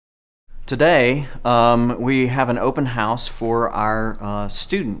Today, we have an open house for our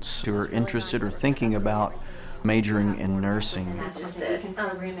students who are interested or thinking about majoring in nursing.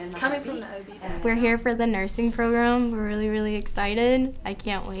 Coming from the OB. We're here for the nursing program. We're really excited. I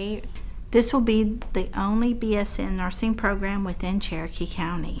can't wait. This will be the only BSN nursing program within Cherokee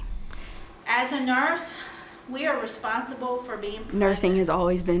County. As a nurse, we are responsible for being present. Nursing has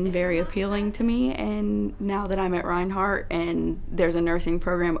always been very appealing to me, and now that I'm at Reinhardt and there's a nursing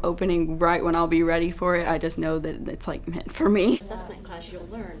program opening right when I'll be ready for it, I just know that it's like meant for me. Assessment class, you'll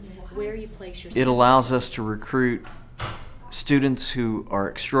learn where you place yourself. It allows us to recruit students who are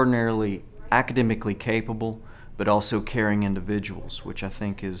extraordinarily academically capable, but also caring individuals, which I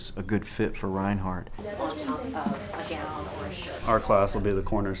think is a good fit for Reinhardt. On top of a gown or a shirt. Our class will be the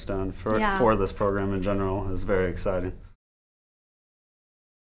cornerstone for this program in general. It's very exciting.